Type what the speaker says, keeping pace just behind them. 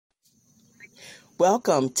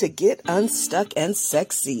Welcome to Get Unstuck and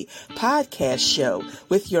Sexy podcast show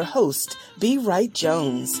with your host, B. Wright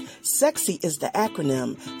Jones. Sexy is the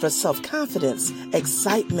acronym for self-confidence,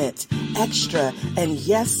 excitement, extra, and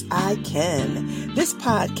yes, I can. This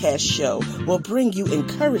podcast show will bring you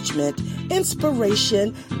encouragement,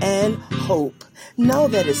 inspiration, and hope. Know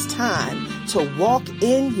that it's time to walk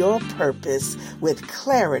in your purpose with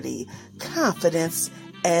clarity, confidence,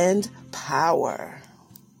 and power.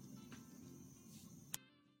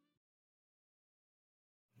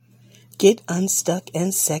 Get Unstuck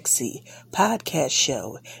and Sexy podcast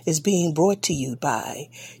show is being brought to you by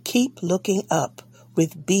Keep Looking Up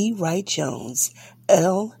with B. Wright Jones,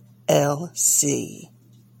 LLC.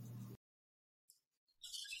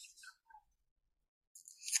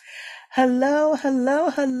 Hello,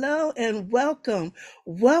 and welcome.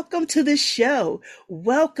 Welcome to the show.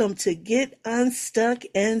 Welcome to Get Unstuck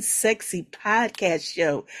and Sexy podcast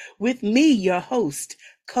show with me, your host,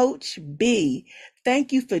 Coach B.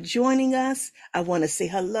 Thank you for joining us. I want to say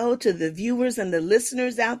hello to the viewers and the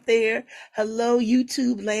listeners out there. Hello,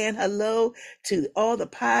 YouTube land. Hello to all the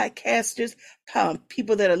podcasters,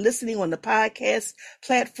 people that are listening on the podcast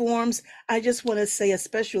platforms. I just want to say a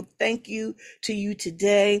special thank you to you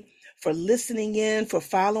today for listening in, for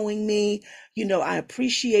following me. You know, I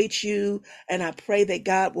appreciate you, and I pray that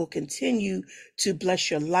God will continue to bless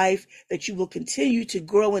your life, that you will continue to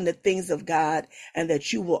grow in the things of God, and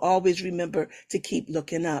that you will always remember to keep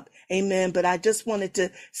looking up. Amen. But I just wanted to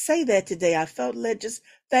say that today. I felt led, just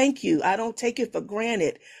thank you. I don't take it for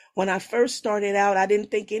granted. When I first started out, I didn't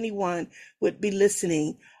think anyone would be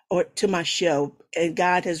listening or to my show, and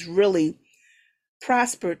God has really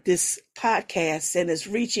prospered this podcast and is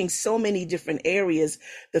reaching so many different areas,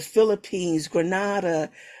 the Philippines,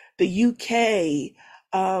 Grenada, the UK,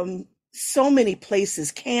 so many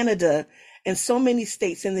places, Canada, and so many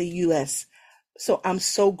states in the US. So I'm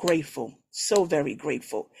so grateful, so very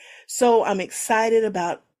grateful. So I'm excited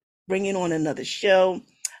about bringing on another show,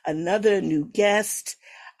 another new guest.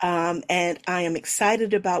 And I am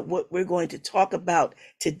excited about what we're going to talk about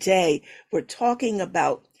today. We're talking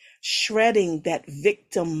about shredding that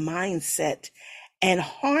victim mindset and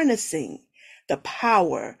harnessing the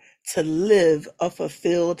power to live a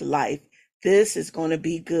fulfilled life. This is going to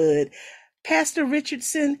be good. Pastor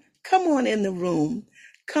Richardson, come on in the room.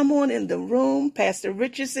 Come on in the room, Pastor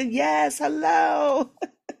Richardson. Yes, hello.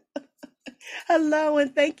 Hello,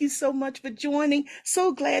 and thank you so much for joining.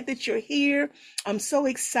 So glad that you're here. I'm so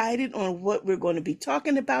excited on what we're going to be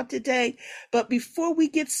talking about today. But before we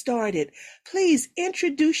get started, please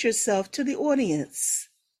introduce yourself to the audience.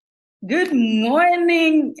 Good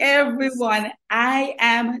morning, everyone. I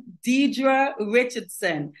am Deidre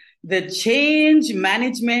Richardson, the change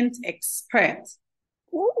management expert.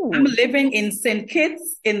 Ooh. I'm living in St.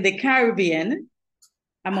 Kitts in the Caribbean.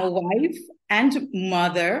 I'm a wife and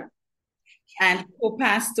mother and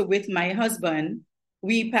co-pastor with my husband.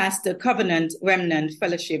 We pastor Covenant Remnant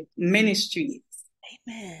Fellowship Ministries.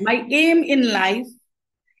 Amen. My aim in life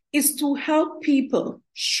is to help people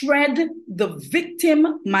shred the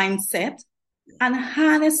victim mindset and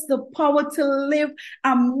harness the power to live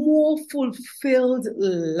a more fulfilled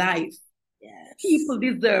life. Yes. People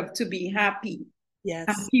deserve to be happy. Yes.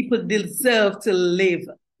 And people deserve to live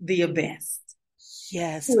their best.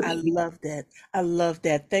 Yes, I love that. I love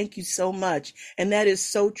that. Thank you so much. And that is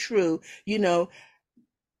so true. You know,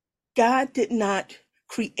 God did not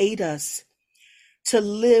create us to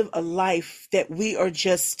live a life that we are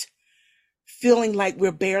just feeling like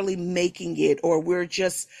we're barely making it or we're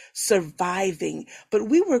just surviving. But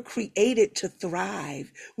we were created to thrive.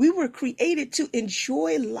 We were created to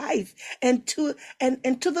enjoy life and to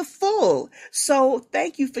the full. So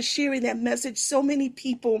thank you for sharing that message. So many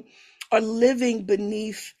people are living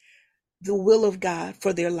beneath the will of God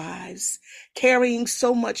for their lives, carrying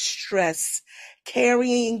so much stress,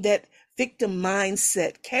 carrying that victim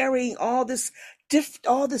mindset, carrying all this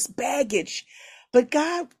baggage. But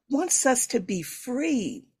God wants us to be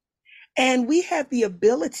free. And we have the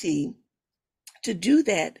ability to do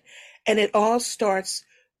that. And it all starts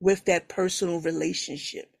with that personal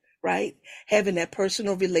relationship, right? Having that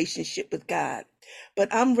personal relationship with God.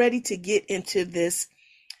 But I'm ready to get into this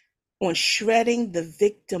on shredding the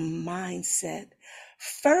victim mindset.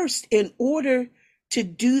 First, in order to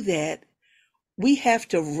do that, we have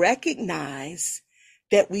to recognize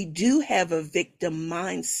that we do have a victim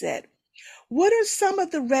mindset. What are some of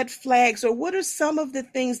the red flags, or what are some of the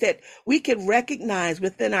things that we can recognize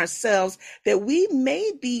within ourselves that we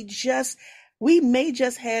may just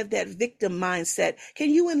have that victim mindset? Can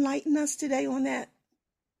you enlighten us today on that?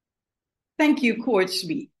 Thank you, Coach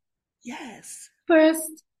B. Yes.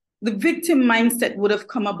 First, the victim mindset would have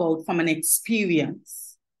come about from an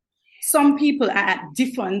experience. Some people are at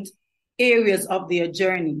different areas of their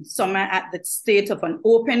journey. Some are at the state of an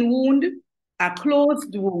open wound, a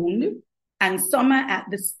closed wound, and some are at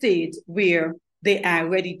the state where they are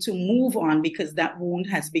ready to move on because that wound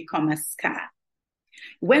has become a scar.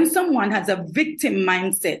 When someone has a victim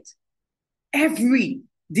mindset, every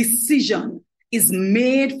decision is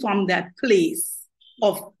made from that place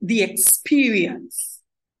of the experience.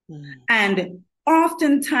 And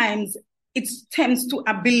oftentimes it tends to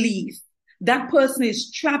a belief. That person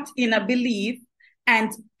is trapped in a belief,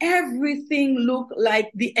 and everything look like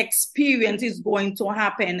the experience is going to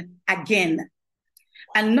happen again.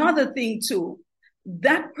 Another thing too,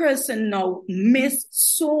 that person now missed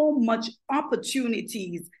so much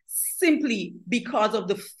opportunities simply because of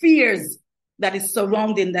the fears that is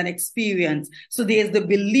surrounding that experience. So there's the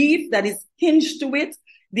belief that is hinged to it.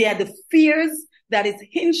 There are the fears that is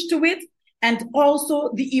hinged to it, and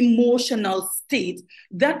also the emotional state.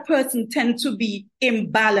 That person tends to be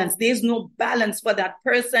imbalanced. There's no balance for that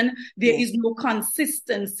person. There is no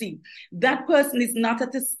consistency. That person is not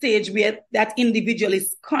at a stage where that individual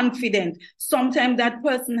is confident. Sometimes that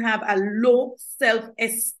person have a low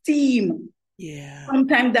self-esteem.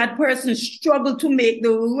 Sometimes that person struggle to make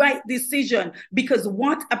the right decision because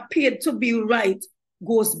what appeared to be right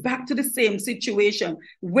goes back to the same situation.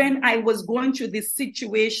 When I was going through this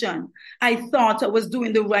situation, I thought I was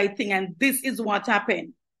doing the right thing, and this is what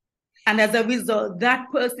happened. And as a result,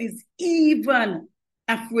 that person is even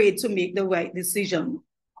afraid to make the right decision.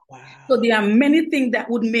 Wow. So there are many things that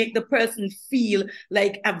would make the person feel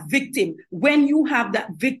like a victim. When you have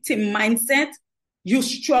that victim mindset, you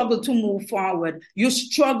struggle to move forward. You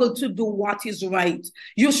struggle to do what is right.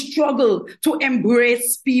 You struggle to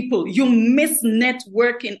embrace people. You miss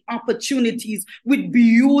networking opportunities with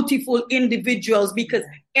beautiful individuals because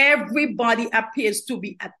everybody appears to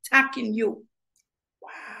be attacking you.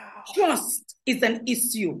 Wow. Trust is an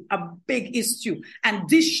issue, a big issue. And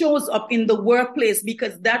this shows up in the workplace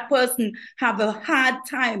because that person have a hard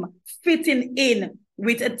time fitting in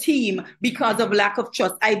with a team because of lack of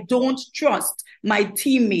trust. I don't trust my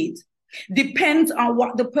teammate. Depends on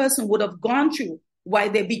what the person would have gone through, why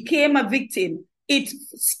they became a victim. It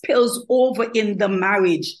spills over in the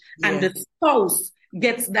marriage, and the spouse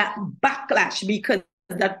gets that backlash because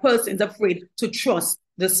that person is afraid to trust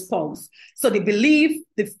the spouse. So the belief,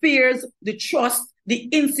 the fears, the trust, the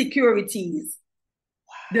insecurities,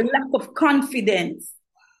 the lack of confidence,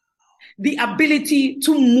 the ability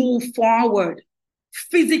to move forward,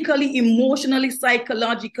 physically, emotionally,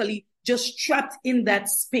 psychologically, just trapped in that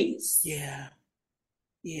space.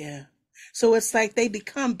 Yeah. So it's like they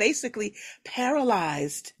become basically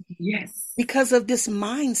paralyzed. Yes. Because of this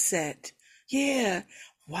mindset. Yeah.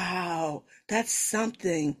 Wow. That's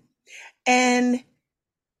something. And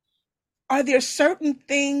are there certain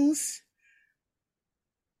things?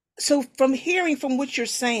 So from hearing from what you're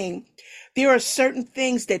saying, there are certain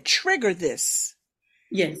things that trigger this.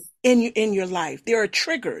 Yes. In your life. There are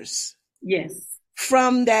triggers. Yes.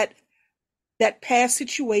 From that past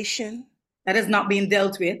situation. That has not been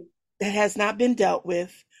dealt with. That has not been dealt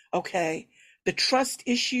with. Okay. The trust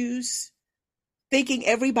issues. Thinking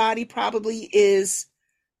everybody probably is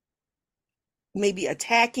maybe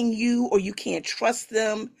attacking you or you can't trust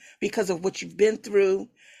them because of what you've been through.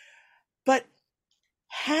 But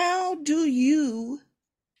how do you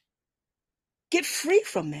get free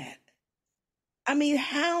from that? I mean,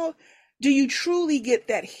 how do you truly get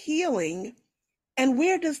that healing? And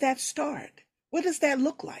where does that start? What does that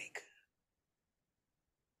look like?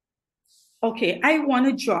 Okay, I want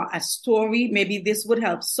to draw a story. Maybe this would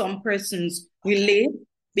help some persons relate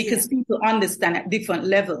because people understand at different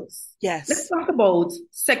levels. Yes. Let's talk about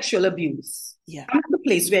sexual abuse. Yeah. I'm at the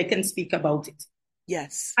place where I can speak about it.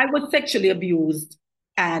 Yes. I was sexually abused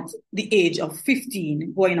at the age of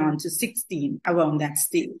 15, going on to 16, around that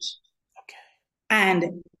stage. Okay.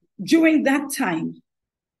 And during that time,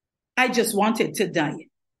 I just wanted to die.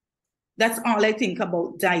 That's all I think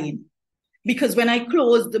about, dying. Because when I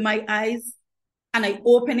closed my eyes and I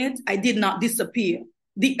opened it, I did not disappear.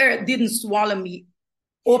 The earth didn't swallow me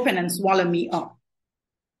open and swallow me up.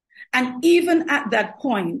 And even at that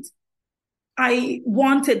point, I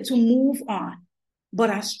wanted to move on, but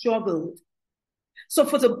I struggled. So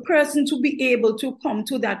for the person to be able to come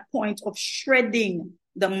to that point of shredding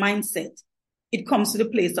the mindset, it comes to the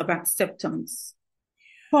place of acceptance.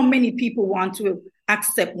 How many people want to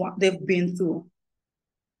accept what they've been through?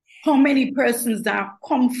 How many persons are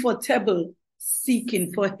comfortable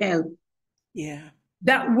seeking for help? Yeah.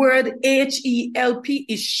 That word HELP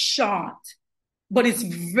is short, but it's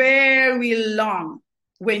very long.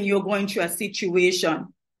 when you're going through a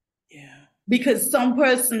situation. Yeah. Because some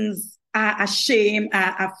persons are ashamed,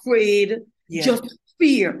 are afraid, Yeah. just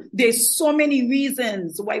fear. There's so many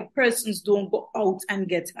reasons why persons don't go out and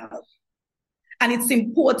get help. And it's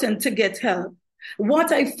important to get help.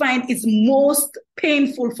 What I find is most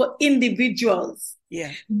painful for individuals.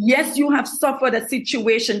 Yeah. Yes, you have suffered a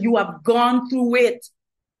situation, you have gone through it,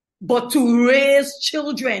 but to raise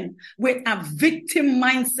children with a victim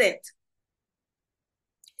mindset,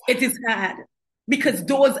 it is hard, because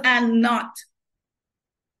those are not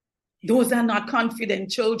confident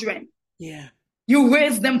children. Yeah. You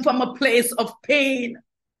raise them from a place of pain.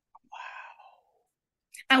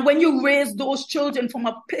 And when you raise those children from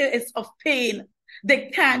a place of pain, they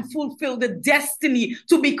can't fulfill the destiny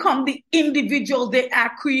to become the individual they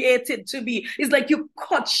are created to be. It's like you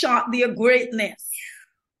cut short their greatness.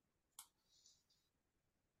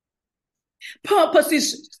 Purpose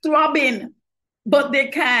is throbbing, but they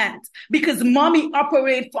can't, because mommy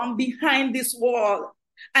operates from behind this wall.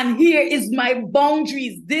 And here is my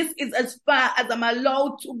boundaries. This is as far as I'm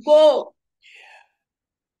allowed to go.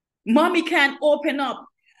 Mommy can't open up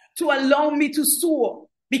to allow me to soar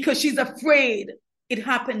because she's afraid it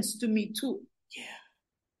happens to me too. Yeah.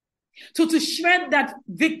 So to shred that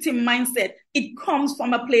victim mindset, it comes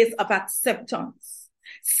from a place of acceptance.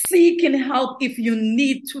 Seeking help if you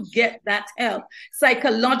need to get that help.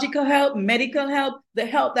 Psychological help, medical help, the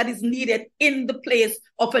help that is needed in the place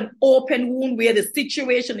of an open wound where the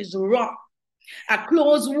situation is raw. A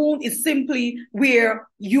closed wound is simply where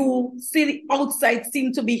you see the outside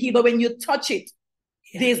seem to be healed, but when you touch it,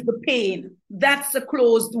 there's the pain. That's a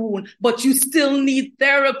closed wound, but you still need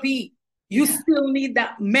therapy. You still need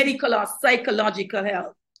that medical or psychological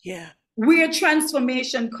help. Yeah. Where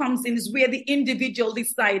transformation comes in is where the individual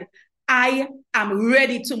decide, I am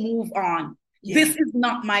ready to move on. Yeah. This is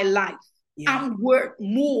not my life. Yeah. I'm worth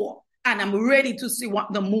more, and I'm ready to see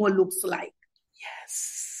what the more looks like.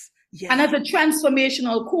 Yes. Yeah. And as a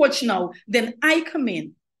transformational coach now, then I come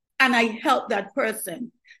in and I help that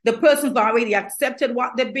person. The person's already accepted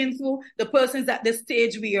what they've been through. The person's at the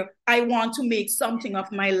stage where I want to make something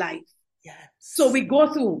of my life. Yes. So we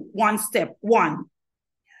go through one step. One,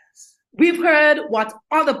 we've heard what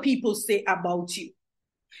other people say about you.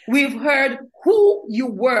 We've heard who you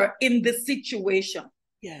were in the situation.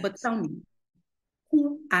 Yes. But tell me,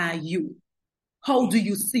 who are you? How do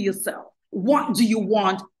you see yourself? What do you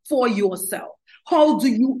want for yourself? How do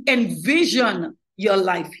you envision your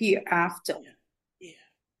life hereafter? Yeah.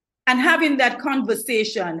 And having that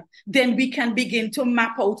conversation, then we can begin to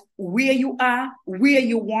map out where you are, where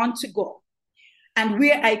you want to go. And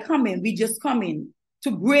where I come in, we just come in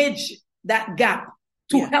to bridge that gap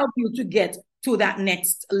to help you to get to that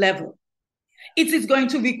next level. It is going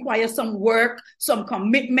to require some work, some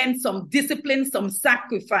commitment, some discipline, some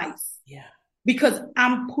sacrifice. Yeah. Because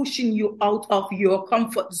I'm pushing you out of your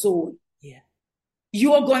comfort zone. Yeah.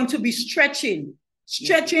 You're going to be stretching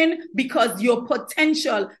because your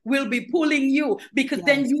potential will be pulling you, because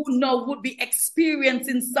then you would be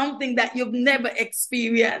experiencing something that you've never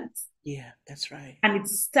experienced. Yeah, that's right. And it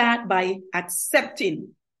starts by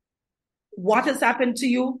accepting what has happened to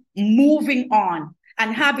you, moving on,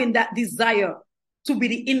 and having that desire to be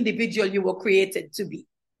the individual you were created to be.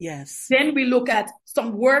 Yes. Then we look at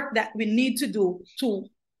some work that we need to do to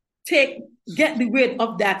get rid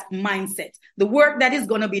of that mindset. The work that is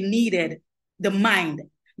going to be needed, the mind,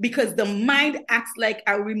 because the mind acts like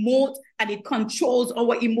a remote and it controls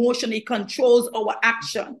our emotion, it controls our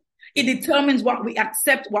action. It determines what we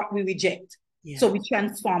accept, what we reject. Yeah. So we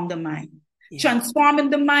transform the mind. Yeah.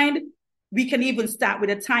 Transforming the mind, we can even start with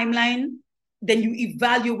a timeline. Then you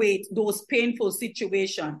evaluate those painful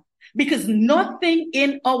situations, because nothing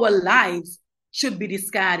in our lives should be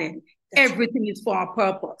discarded. Everything is for a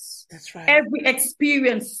purpose. That's right. Every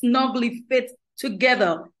experience snugly fits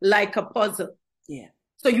together like a puzzle. Yeah.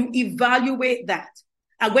 So you evaluate that.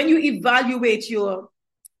 And when you evaluate your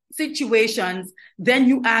situations, then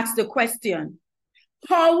you ask the question,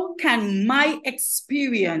 how can my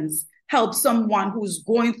experience help someone who's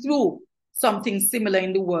going through something similar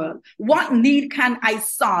in the world? What need can I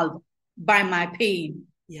solve by my pain?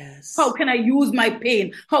 Yes. How can I use my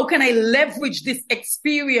pain? How can I leverage this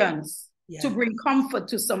experience to bring comfort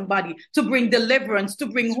to somebody, to bring deliverance, to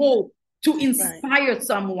bring hope, to inspire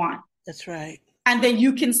someone? That's right. And then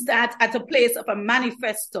you can start at a place of a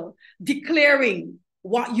manifesto, declaring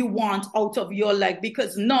what you want out of your life,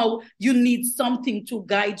 because now you need something to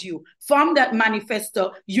guide you. From that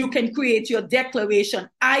manifesto, you can create your declaration,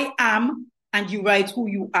 I am, and you write who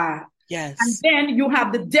you are. And Yes. then you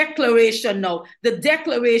have the declaration now. The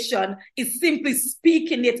declaration is simply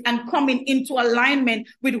speaking it and coming into alignment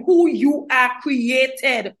with who you are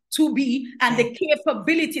created to be and Yes. the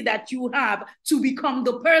capability that you have to become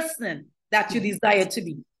the person that you desire to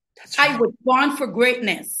be. That's right. I was born for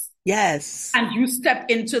greatness. Yes. And you step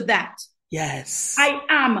into that. Yes. I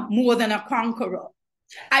am more than a conqueror.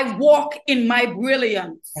 I walk in my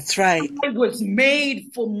brilliance. That's right. I was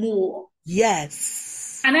made for more.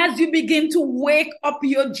 Yes. And as you begin to wake up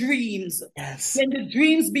your dreams, Yes. when the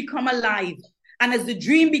dreams become alive, and as the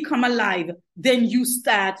dream become alive, then you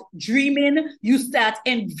start dreaming, you start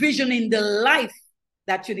envisioning the life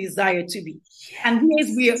that you desire to be. Yes. And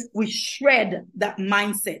here's where we shred that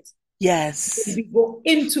mindset. Yes. We go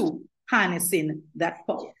into harnessing that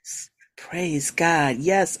power. Yes. Praise God.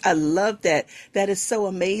 Yes, I love that. That is so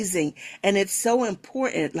amazing. And it's so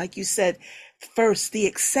important, like you said, first, the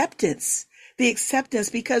acceptance,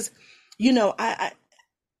 because,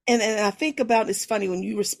 I think about, it's funny, when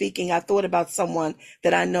you were speaking, I thought about someone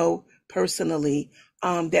that I know personally,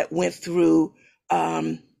 that went through,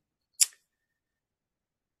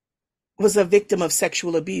 was a victim of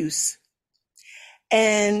sexual abuse.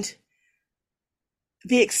 And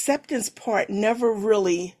the acceptance part never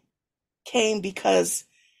really came because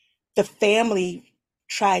the family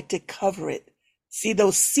tried to cover it. See,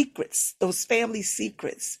 those secrets, those family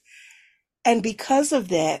secrets. And because of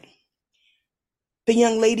that, the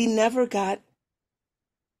young lady never got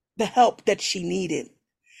the help that she needed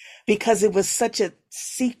because it was such a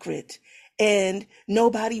secret and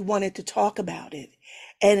nobody wanted to talk about it.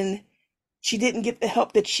 And she didn't get the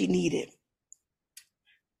help that she needed.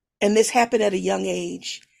 And this happened at a young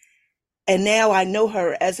age. And now I know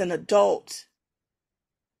her as an adult.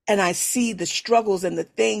 And I see the struggles and the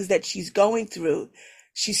things that she's going through.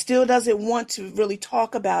 She still doesn't want to really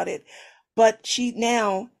talk about it. But she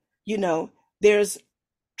now, there's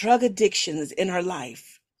drug addictions in her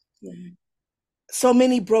life. Mm-hmm. So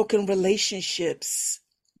many broken relationships.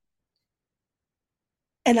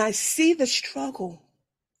 And I see the struggle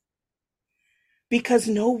because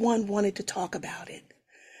no one wanted to talk about it.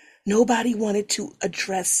 Nobody wanted to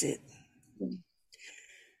address it. Mm-hmm.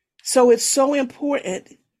 So it's so important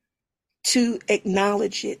to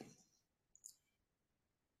acknowledge it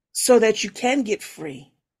so that you can get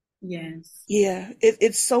free. Yes. Yeah,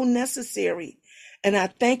 it's so necessary. And I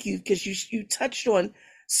thank you because you touched on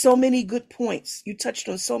so many good points.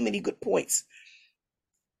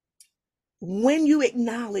 When you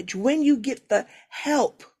acknowledge, when you get the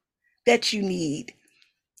help that you need,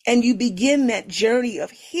 and you begin that journey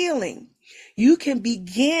of healing, you can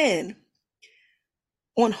begin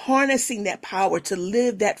on harnessing that power to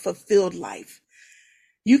live that fulfilled life.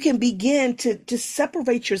 You can begin to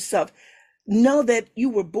separate yourself. Know that you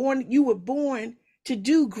were born to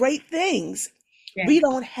do great things. Yeah. We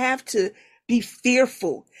don't have to be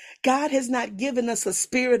fearful. God has not given us a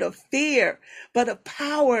spirit of fear, but of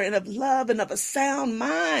power and of love and of a sound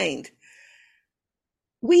mind.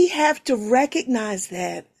 We have to recognize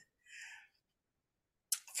that.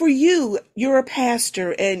 For you, you're a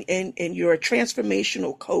pastor and you're a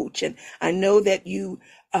transformational coach. And I know that you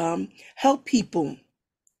help people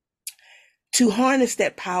to harness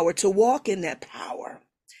that power, to walk in that power.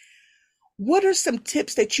 What are some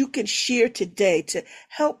tips that you can share today to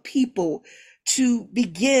help people to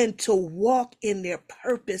begin to walk in their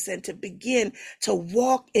purpose and to begin to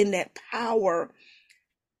walk in that power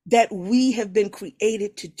that we have been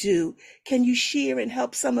created to do? Can you share and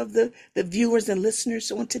help some of the viewers and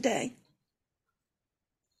listeners on today?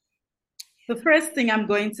 The first thing I'm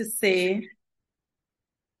going to say,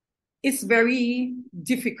 it's very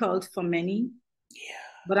difficult for many. Yeah.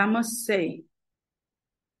 But I must say,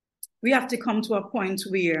 we have to come to a point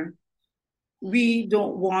where we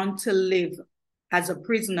don't want to live as a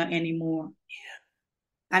prisoner anymore.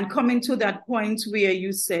 Yeah. And coming to that point where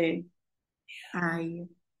you say, yeah, I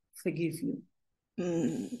forgive you.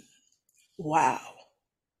 Wow.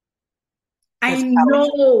 I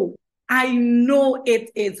know it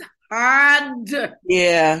is hard.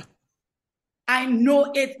 Yeah. I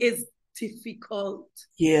know it is difficult.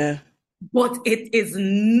 Yeah. But it is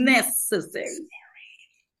necessary.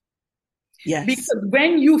 Yes. Because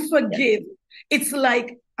when you forgive, it's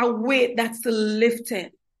like a weight that's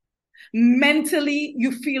lifted. Mentally,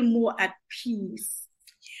 you feel more at peace.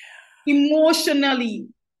 Yeah. Emotionally,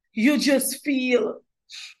 you just feel,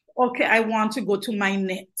 okay, I want to go to my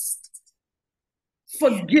next.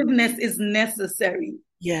 Forgiveness is necessary.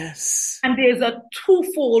 Yes. And there's a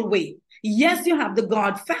twofold way. Yes, you have the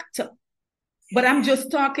God factor. But I'm just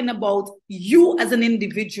talking about you as an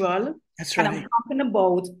individual. That's and right. I'm talking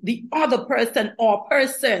about the other person or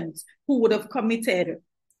persons who would have committed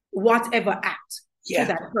whatever act Yeah.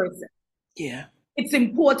 to that person. Yeah. It's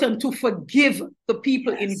important to forgive the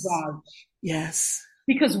people Yes. involved. Yes.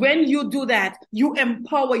 Because when you do that, you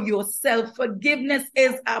empower yourself. Forgiveness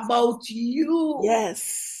is about you.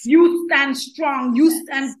 Yes. You stand strong. You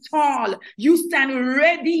stand tall. You stand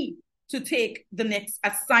ready to take the next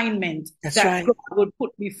assignment That's that right. God will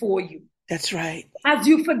put before you. That's right. As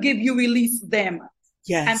you forgive, you release them.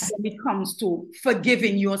 Yes. And when it comes to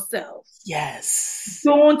forgiving yourself, yes.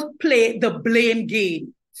 Don't play the blame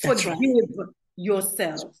game. That's Forgive right.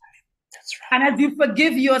 yourself. That's right. And as you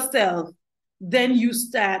forgive yourself, then you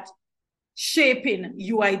start shaping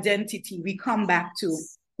your identity. We come back to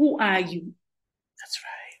who are you? That's right.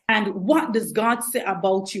 And what does God say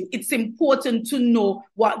about you? It's important to know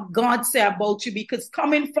what God say about you, because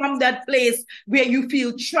coming from that place where you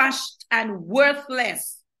feel trashed and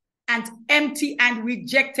worthless and empty and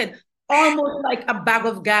rejected, almost like a bag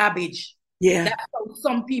of garbage. Yeah. That's how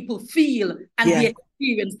some people feel and Yeah. the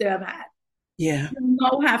experience they have had. Yeah. You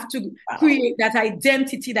now have to create that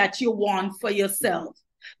identity that you want for yourself.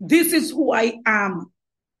 This is who I am.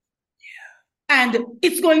 And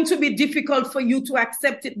it's going to be difficult for you to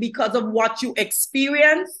accept it because of what you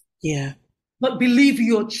experience. Yeah. But believe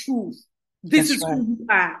your truth. This That's is right. who you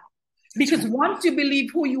are. Because once you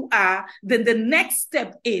believe who you are, then the next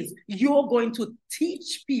step is you're going to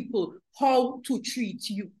teach people how to treat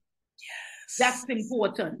you. Yes. That's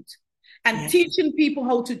important. And Yeah. teaching people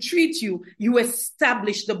how to treat you, you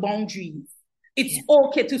establish the boundaries. It's Yeah.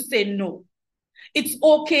 okay to say no. It's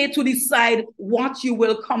okay to decide what you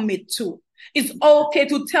will commit to. It's okay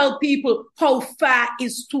to tell people how far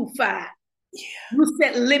is too far. Yeah. You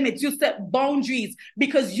set limits, you set boundaries,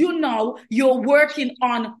 because you know you're working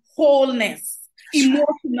on wholeness, That's right.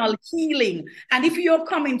 emotional healing. And if you're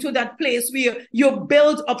coming to that place where you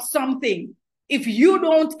build up something, if you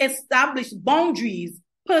don't establish boundaries,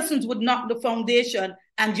 persons would knock the foundation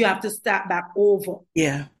and you have to start back over.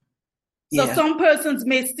 Yeah. So Yeah. some persons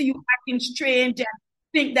may see you acting strange and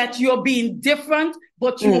think that you're being different,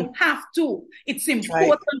 but you have to. It's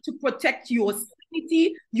important to protect your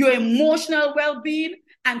sanity, your emotional well-being,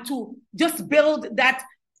 and to just build that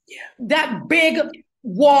big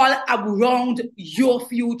wall around your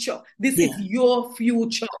future. This is your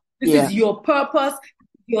future. This is your purpose,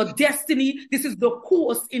 your destiny. This is the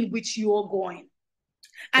course in which you're going.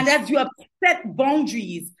 And as you have set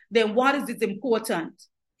boundaries, then what is it important?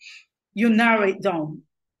 You narrow it down.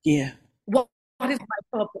 Yeah. What is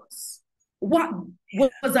my purpose? What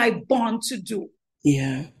was I born to do?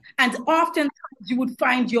 Yeah. And oftentimes you would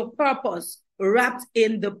find your purpose wrapped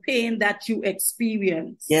in the pain that you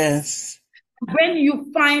experience. Yes. When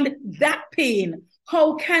you find that pain,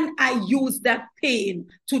 how can I use that pain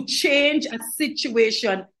to change a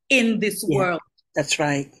situation in this world? That's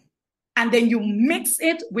right. And then you mix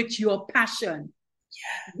it with your passion.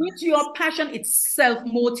 With your passion, it's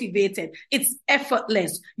self-motivated. It's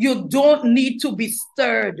effortless. You don't need to be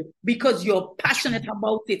stirred because you're passionate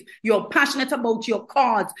about it. You're passionate about your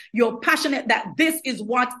cause. You're passionate that this is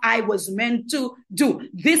what I was meant to do.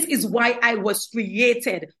 This is why I was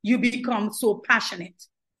created. You become so passionate.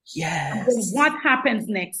 Yes. And then what happens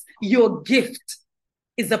next? Your gift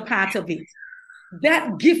is a part of it.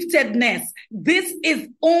 That giftedness, this is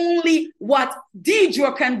only what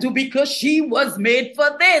Deidre can do because she was made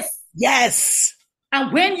for this. Yes.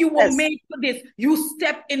 And when you were made for this, you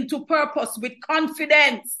step into purpose with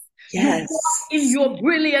confidence. Yes. You walk in your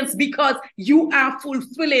brilliance because you are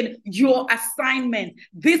fulfilling your assignment.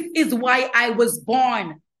 This is why I was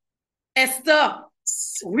born. Esther,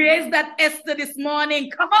 where's that Esther this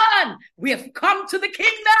morning? Come on. We have come to the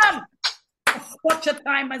kingdom. Such a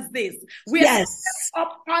time as this. We are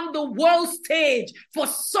up on the world stage for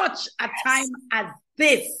such a time as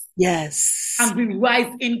this. Yes. And we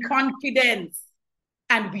rise in confidence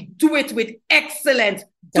and we do it with excellence.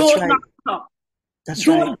 That's Don't knock up.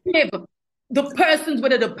 Don't give the persons,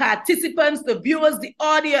 whether the participants, the viewers, the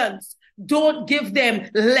audience, don't give them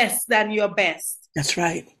less than your best. That's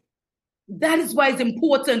right. That is why it's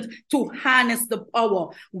important to harness the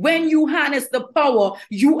power. When you harness the power,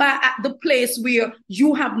 you are at the place where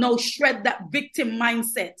you have no shred that victim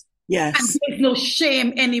mindset. Yes. And there's no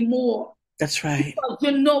shame anymore. That's right. Because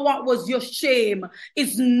you know what was your shame?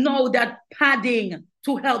 Is know that padding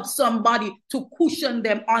to help somebody, to cushion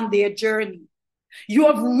them on their journey. You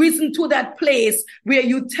have risen to that place where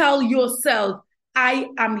you tell yourself, I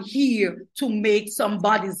am here to make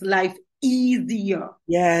somebody's life easier.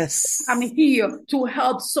 Yes. I'm here to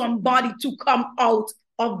help somebody to come out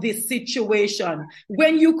of this situation.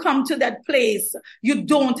 When you come to that place, you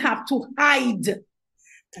don't have to hide.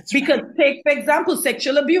 That's because right. take, for example,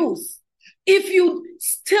 sexual abuse. If you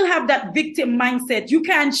still have that victim mindset, you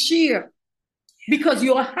can't share because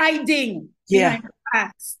you're hiding behind the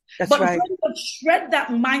past. That's But right. when you shred that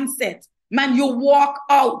mindset, man, you walk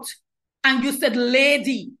out and you said,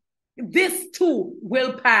 lady, this too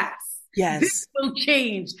will pass. Yes. This will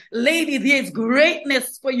change. Lady, there's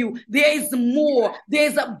greatness for you. There is more.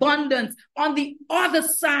 There's abundance. On the other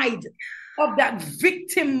side of that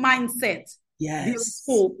victim mindset, there's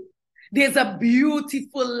hope. There's a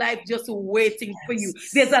beautiful life just waiting for you.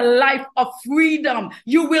 There's a life of freedom.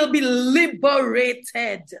 You will be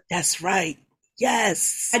liberated. That's right.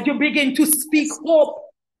 Yes. And you begin to speak hope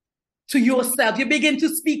to yourself. You begin to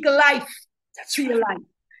speak life to your life.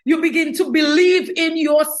 You begin to believe in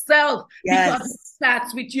yourself because it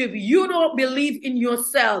starts with you. If you don't believe in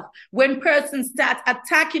yourself, when persons start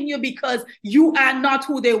attacking you because you are not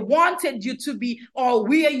who they wanted you to be or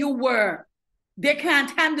where you were, they can't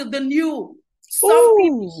handle the new. Some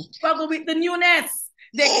people struggle with the newness.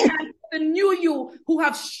 They can't handle the new you who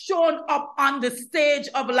have shown up on the stage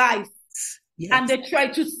of life. Yes. And they try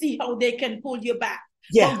to see how they can pull you back.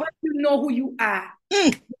 But when you know who you are,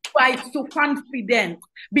 you are so confident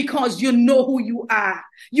because you know who you are.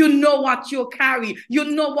 You know what you carry. You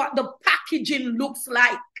know what the packaging looks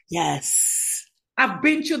like. Yes. I've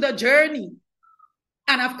been through the journey.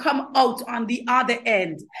 And I've come out on the other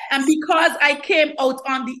end. And because I came out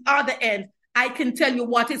on the other end, I can tell you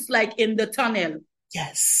what it's like in the tunnel.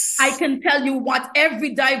 Yes. I can tell you what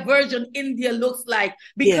every diversion in there looks like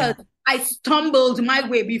because I stumbled my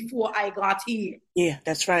way before I got here. Yeah,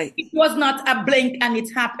 that's right. It was not a blink and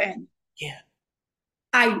it happened. Yeah.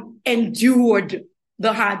 I endured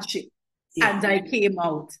the hardship and I came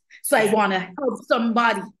out. So I want to help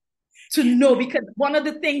somebody to know, because one of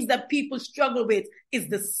the things that people struggle with is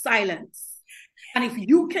the silence. And if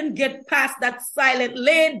you can get past that silent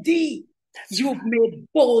lady, you've made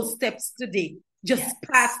bold steps today. Just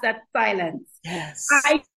past that silence. Yes.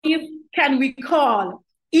 I can recall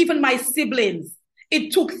even my siblings.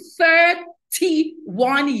 It took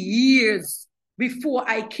 31 years before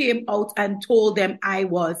I came out and told them I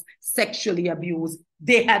was sexually abused.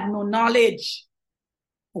 They had no knowledge.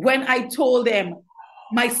 When I told them,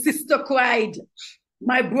 my sister cried.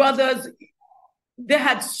 My brothers, they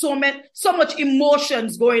had so much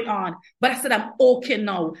emotions going on. But I said, I'm okay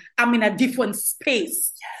now. I'm in a different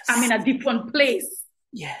space. Yes. I'm in a different place.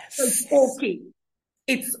 Yes. So it's okay.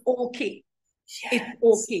 It's okay. Yes. It's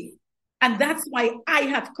okay. And that's why I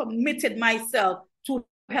have committed myself to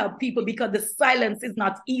help people, because the silence is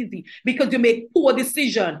not easy, because you make poor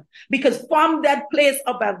decisions. Because from that place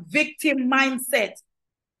of a victim mindset,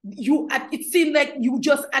 it seems like you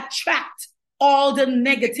just attract all the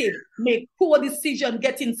negative, make poor decision,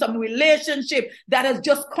 get in some relationship that has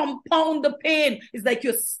just compound the pain. It's like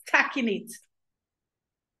you're stacking it.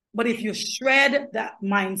 But if you shred that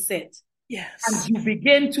mindset, and you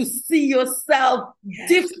begin to see yourself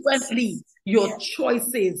differently, your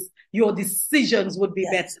choices, your decisions would be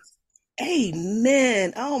better.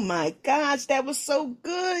 Amen. Oh my gosh, that was so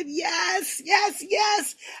good. Yes, yes,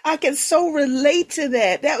 yes. I can so relate to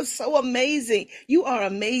that. That was so amazing. You are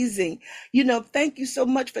amazing. Thank you so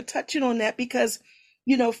much for touching on that, because,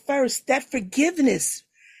 first, that forgiveness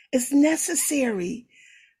is necessary.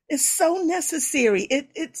 It's so necessary.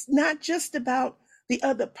 It's not just about the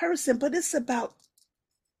other person, but it's about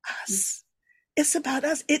us. It's about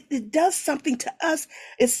us. It does something to us.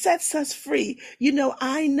 It sets us free.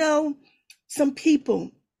 I know some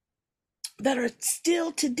people that are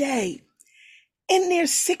still today in their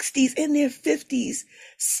 60s, in their 50s,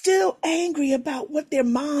 still angry about what their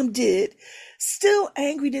mom did, still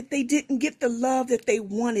angry that they didn't get the love that they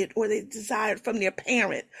wanted or they desired from their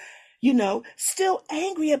parent, still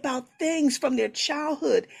angry about things from their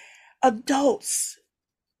childhood. Adults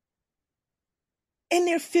in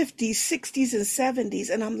their 50s, 60s, and 70s.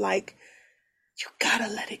 And I'm like, you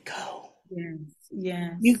gotta let it go.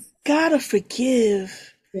 Yes. You gotta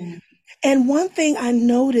forgive. Yeah. And one thing I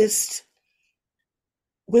noticed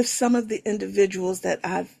with some of the individuals that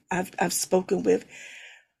I've spoken with,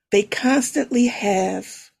 they constantly have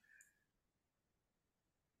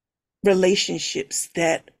relationships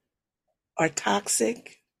that are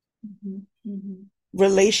toxic,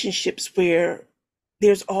 relationships where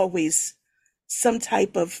there's always some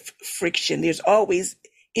type of friction. There's always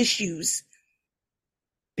issues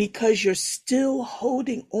because you're still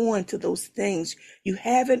holding on to those things. You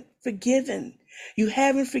haven't forgiven. You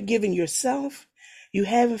haven't forgiven yourself. You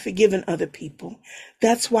haven't forgiven other people.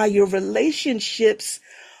 That's why your relationships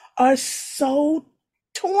are so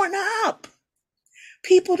torn up.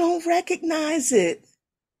 People don't recognize it.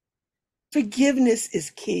 Forgiveness is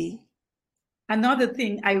key. Another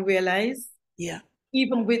thing I realized, Yeah.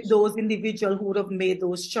 even with those individuals who would have made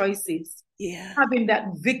those choices, Yeah. having that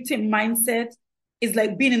victim mindset is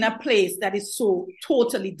like being in a place that is so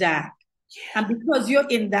totally dark. Yeah. And because you're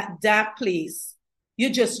in that dark place, you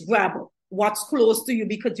just grab what's close to you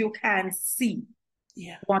because you can't see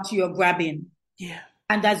Yeah. what you're grabbing. Yeah.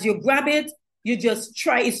 And as you grab it, you just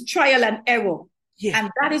try, it's trial and error. Yeah.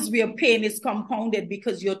 And that is where pain is compounded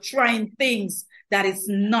because you're trying things that is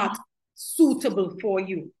not suitable for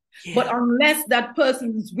you. Yeah. But unless that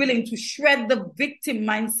person is willing to shred the victim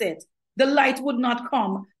mindset, the light would not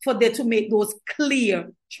come for them to make those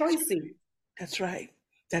clear choices. That's right.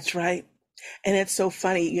 That's right. And it's so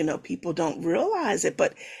funny, people don't realize it,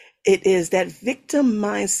 but it is that victim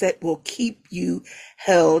mindset will keep you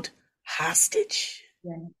held hostage.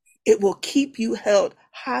 Yeah. It will keep you held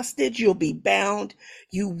hostage. You'll be bound.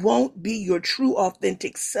 You won't be your true,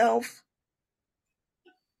 authentic self.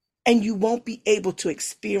 And you won't be able to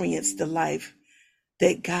experience the life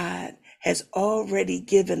that God has already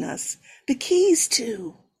given us the keys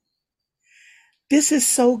to. This is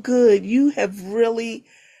so good. You have really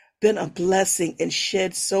been a blessing and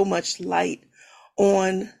shed so much light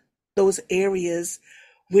on those areas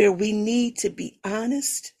where we need to be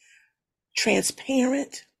honest,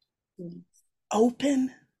 transparent,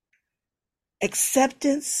 open,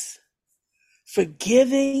 acceptance,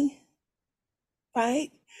 forgiving,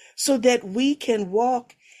 right? So that we can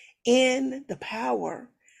walk in the power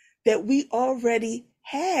that we already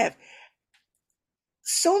have.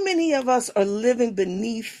 So many of us are living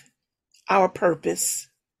beneath our purpose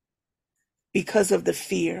because of the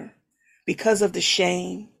fear, because of the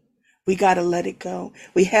shame. We got to let it go.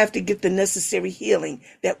 We have to get the necessary healing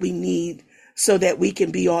that we need so that we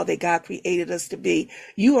can be all that God created us to be.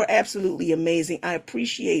 You are absolutely amazing. I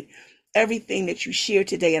appreciate everything that you shared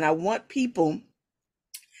today, and I want people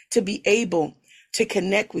to be able to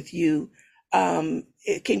connect with you. Can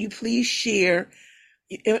you please share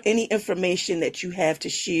any information that you have to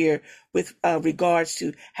share with regards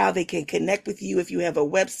to how they can connect with you? If you have a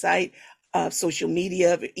website, social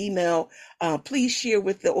media, email, please share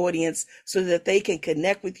with the audience so that they can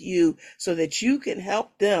connect with you, so that you can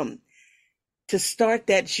help them to start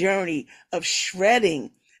that journey of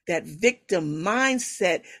shredding that victim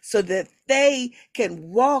mindset so that they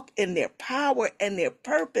can walk in their power and their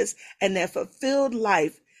purpose and their fulfilled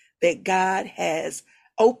life that God has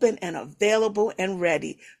open and available and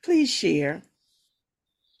ready. Please share.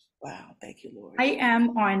 Wow. Thank you, Lord. I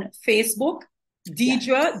am on Facebook,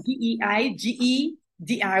 Deidra, Deigedra,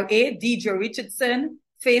 Deidra Richardson,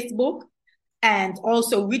 Facebook, and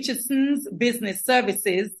also Richardson's Business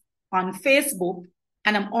Services on Facebook.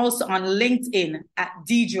 And I'm also on LinkedIn at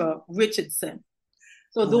Deidra Richardson.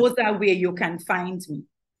 So those are where you can find me.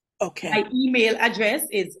 Okay. My email address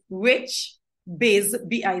is richbiz,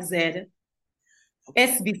 B-I-Z,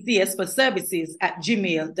 SBCS for services at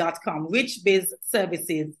gmail.com.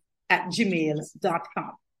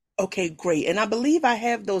 richbizservices@gmail.com. Okay, great. And I believe I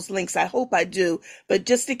have those links. I hope I do. But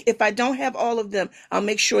just if I don't have all of them, I'll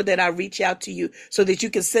make sure that I reach out to you so that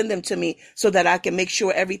you can send them to me so that I can make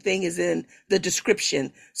sure everything is in the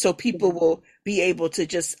description so people will be able to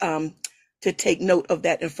just to take note of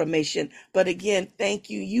that information. But again,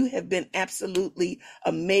 thank you. You have been absolutely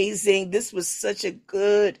amazing. This was such a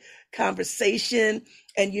good conversation.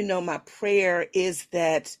 And my prayer is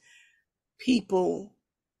that people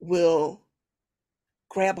will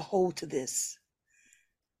grab a hold to this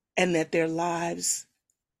and that their lives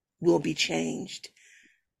will be changed.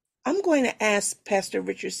 I'm going to ask Pastor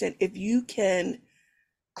Richardson if you can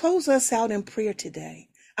close us out in prayer today.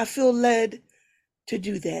 I feel led to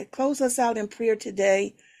do that. Close us out in prayer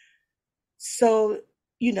today. So,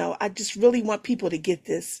 I just really want people to get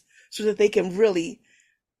this so that they can really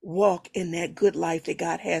walk in that good life that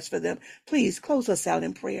God has for them. Please close us out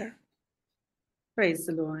in prayer. Praise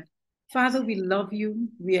the Lord. Father, we love you,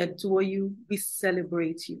 we adore you, we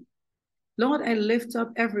celebrate you. Lord, I lift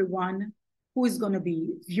up everyone who is going to be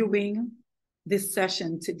viewing this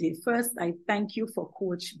session today. First, I thank you for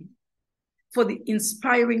Coach B, for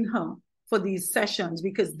inspiring her for these sessions,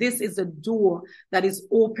 because this is a door that is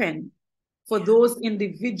open for those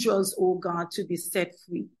individuals, oh God, to be set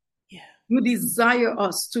free. You desire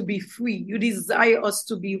us to be free. You desire us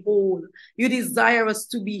to be whole. You desire us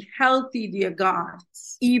to be healthy, dear God,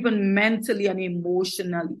 even mentally and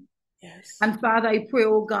emotionally. Yes. And Father, I pray,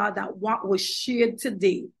 oh God, that what was shared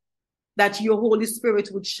today, that your Holy Spirit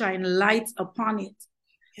would shine light upon it,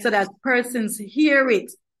 so that persons hear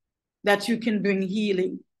it, that you can bring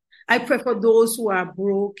healing. I pray for those who are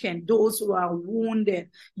broken, those who are wounded,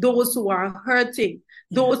 those who are hurting,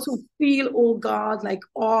 those who feel, oh God, like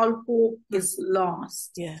all hope is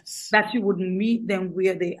lost. Yes. That you would meet them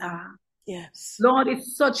where they are. Yes. Lord,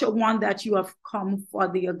 it's such a one that you have come for,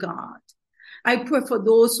 dear God. I pray for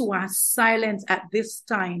those who are silent at this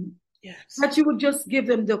time. Yes. That you would just give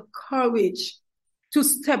them the courage to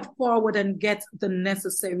step forward and get the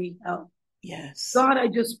necessary help. Yes. God, I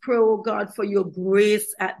just pray, oh God, for your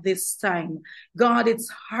grace at this time. God, it's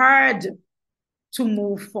hard to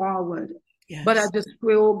move forward. Yes. But I just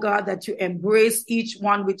pray, oh God, that you embrace each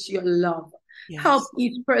one with your love. Yes. Help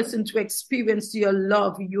each person to experience your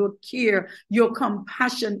love, your care, your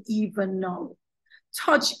compassion even now.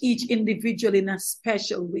 Touch each individual in a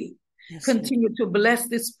special way. Yes, continue to bless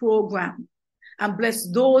this program and bless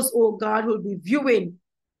those, oh God, who will be viewing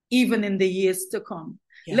even in the years to come.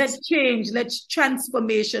 Yes. Let change, let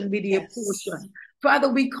transformation be their portion. Father,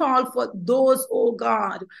 we call for those, oh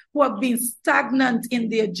God, who have been stagnant in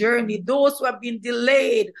their journey, those who have been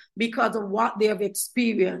delayed because of what they have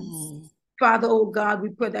experienced. Father, oh God, we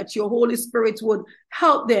pray that your Holy Spirit would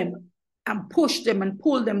help them and push them and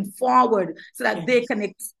pull them forward so that they can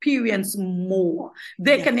experience more.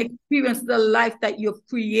 They can experience the life that you've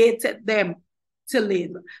created them to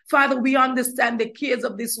live. Father, we understand the cares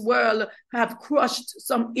of this world have crushed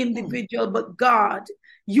some individual, but God,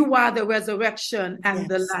 you are the resurrection and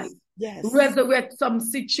the life. Yes. Resurrect some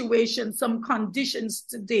situations, some conditions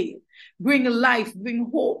today. Bring life, bring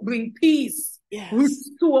hope, bring peace. Yes.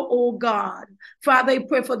 Restore, oh God. Father, I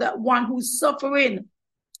pray for that one who's suffering.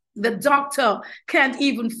 The doctor can't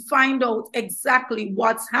even find out exactly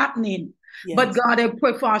what's happening. Yes. But God, I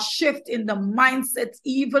pray for a shift in the mindset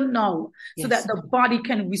even now, so that the body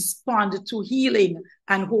can respond to healing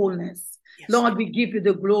and wholeness. Yes. Lord, we give you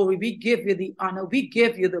the glory. We give you the honor. We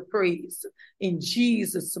give you the praise. In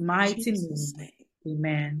Jesus' mighty name.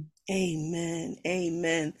 Amen. Amen.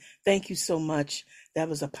 Amen. Thank you so much. That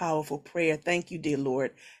was a powerful prayer. Thank you, dear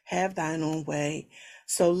Lord. Have thine own way.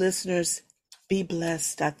 So listeners, be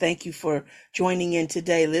blessed. I thank you for joining in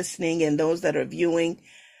today, listening, and those that are viewing.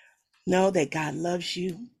 Know that God loves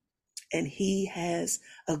you and he has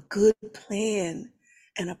a good plan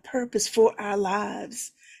and a purpose for our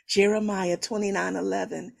lives. Jeremiah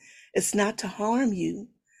 29:11. It's not to harm you,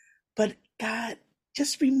 but God,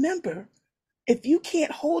 just remember, if you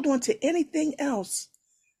can't hold on to anything else,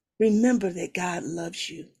 remember that God loves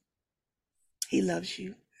you. He loves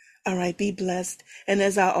you. All right, be blessed. And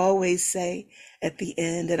as I always say at the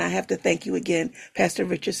end, and I have to thank you again, Pastor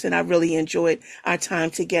Richardson, I really enjoyed our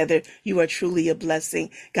time together. You are truly a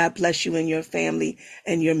blessing. God bless you and your family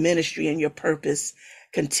and your ministry and your purpose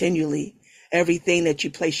continually. Everything that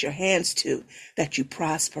you place your hands to, that you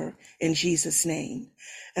prosper in Jesus' name.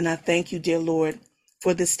 And I thank you, dear Lord,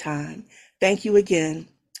 for this time. Thank you again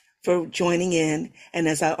for joining in. And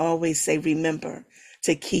as I always say, remember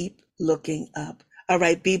to keep looking up. All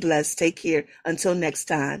right, be blessed. Take care. Until next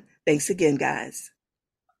time. Thanks again, guys.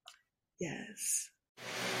 Yes.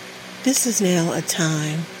 This is now a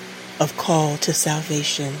time of call to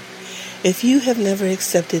salvation. If you have never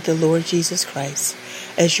accepted the Lord Jesus Christ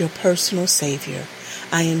as your personal Savior,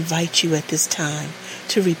 I invite you at this time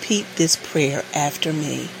to repeat this prayer after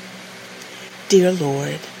me. Dear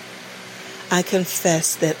Lord, I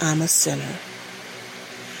confess that I'm a sinner.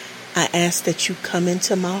 I ask that you come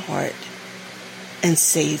into my heart and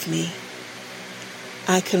save me.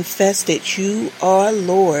 I confess that you are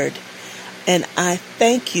Lord, and I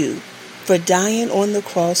thank you for dying on the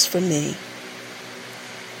cross for me.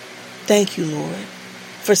 Thank you, Lord,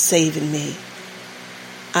 for saving me.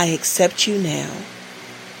 I accept you now.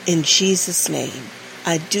 In Jesus' name,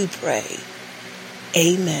 I do pray.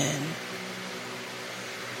 Amen.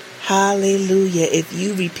 Hallelujah. If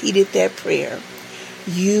you repeated that prayer,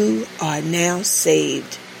 you are now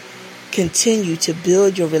saved. Continue to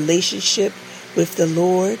build your relationship with the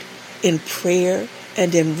Lord in prayer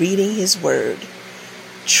and in reading His Word.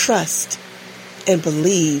 Trust and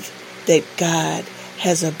believe that God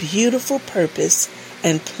has a beautiful purpose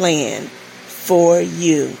and plan for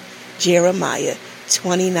you. Jeremiah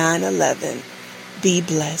 29:11. Be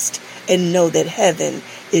blessed and know that heaven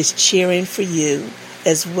is cheering for you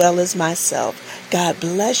as well as myself. God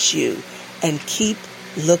bless you and keep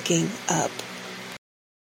looking up.